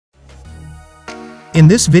In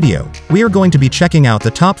this video, we are going to be checking out the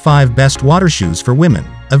top 5 best water shoes for women,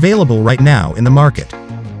 available right now in the market.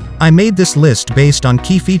 I made this list based on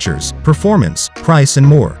key features, performance, price and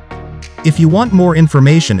more. If you want more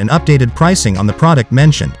information and updated pricing on the product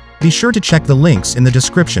mentioned, be sure to check the links in the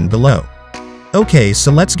description below. Okay,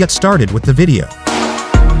 so let's get started with the video.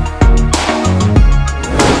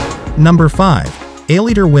 Number 5.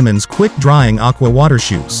 Aleader Women's Quick Drying Aqua Water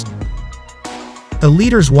Shoes.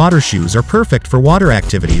 Aleader's water shoes are perfect for water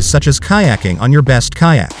activities such as kayaking on your best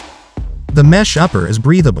kayak. The mesh upper is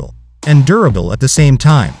breathable and durable at the same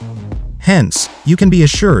time. Hence, you can be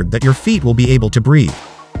assured that your feet will be able to breathe,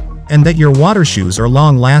 and that your water shoes are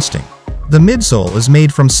long-lasting. The midsole is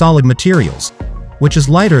made from solid materials, which is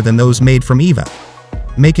lighter than those made from EVA,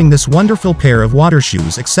 making this wonderful pair of water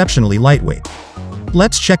shoes exceptionally lightweight.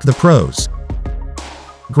 Let's check the pros.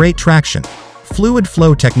 Great traction. Fluid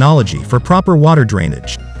flow technology for proper water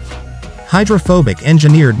drainage. Hydrophobic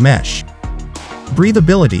engineered mesh.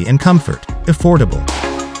 Breathability and comfort. Affordable.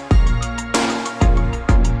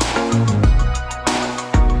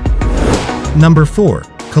 Number 4.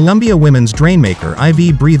 Columbia Women's Drainmaker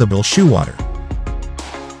IV Breathable Shoe Water.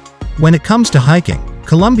 When it comes to hiking,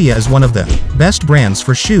 Columbia is one of the best brands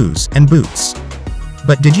for shoes and boots.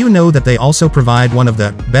 But did you know that they also provide one of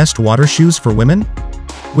the best water shoes for women?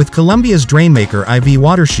 With Columbia's Drainmaker IV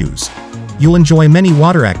water shoes, you'll enjoy many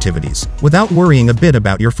water activities without worrying a bit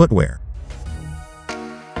about your footwear.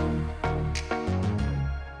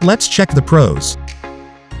 Let's check the pros.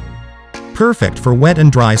 Perfect for wet and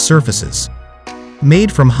dry surfaces.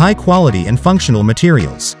 Made from high-quality and functional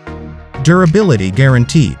materials. Durability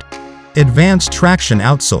guaranteed. Advanced traction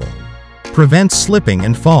outsole. Prevents slipping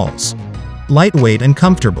and falls. Lightweight and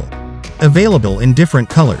comfortable. Available in different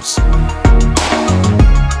colors.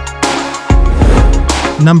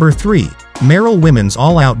 Number 3. Merrell Women's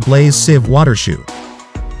All-Out Blaze Sieve Water Shoe.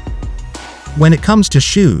 When it comes to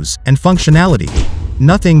shoes and functionality,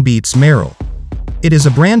 nothing beats Merrell. It is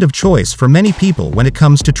a brand of choice for many people when it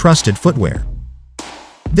comes to trusted footwear.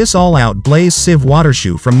 This all-out Blaze Sieve water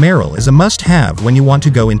shoe from Merrell is a must-have when you want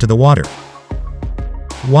to go into the water.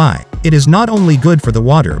 Why? It is not only good for the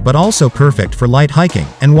water but also perfect for light hiking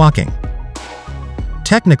and walking.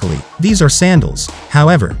 Technically, these are sandals,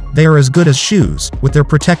 however, they are as good as shoes with their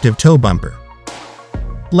protective toe bumper.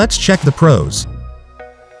 Let's check the pros.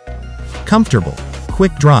 Comfortable.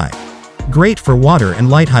 Quick dry. Great for water and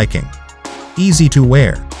light hiking. Easy to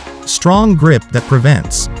wear. Strong grip that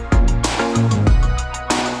prevents.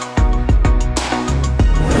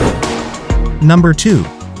 Number 2.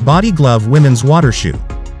 Body Glove Women's Water Shoe.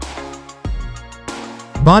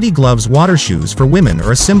 Body Gloves water shoes for women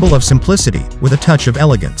are a symbol of simplicity with a touch of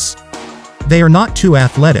elegance. They are not too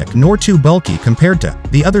athletic nor too bulky compared to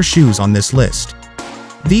the other shoes on this list.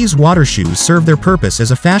 These water shoes serve their purpose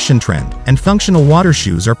as a fashion trend, and functional water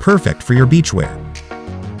shoes are perfect for your beachwear.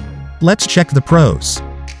 Let's check the pros.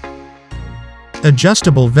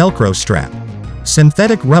 Adjustable Velcro strap.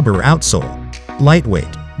 Synthetic rubber outsole.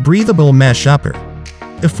 Lightweight. Breathable mesh upper.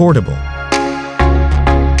 Affordable.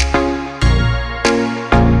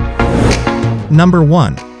 Number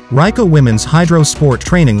 1. Ryka Women's Hydro Sport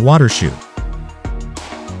Training Water Shoe.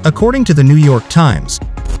 According to the New York Times,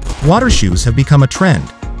 water shoes have become a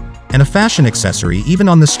trend and a fashion accessory even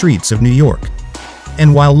on the streets of New York.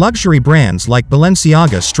 And while luxury brands like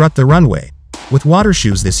Balenciaga strut the runway with water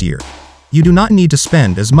shoes this year, you do not need to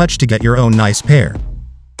spend as much to get your own nice pair.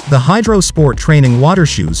 The Hydro Sport Training Water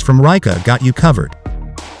Shoes from Ryka got you covered.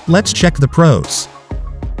 Let's check the pros.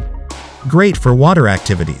 Great for water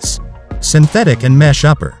activities. Synthetic and mesh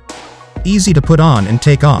upper. Easy to put on and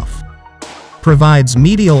take off. Provides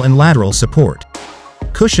medial and lateral support.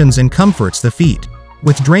 Cushions and comforts the feet.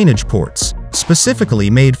 With drainage ports,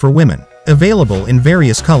 specifically made for women. Available in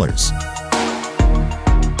various colors.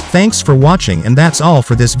 Thanks for watching, and that's all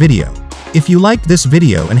for this video. If you liked this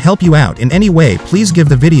video and help you out in any way, please give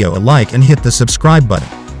the video a like and hit the subscribe button.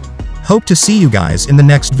 Hope to see you guys in the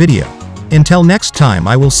next video. Until next time,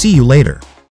 I will see you later.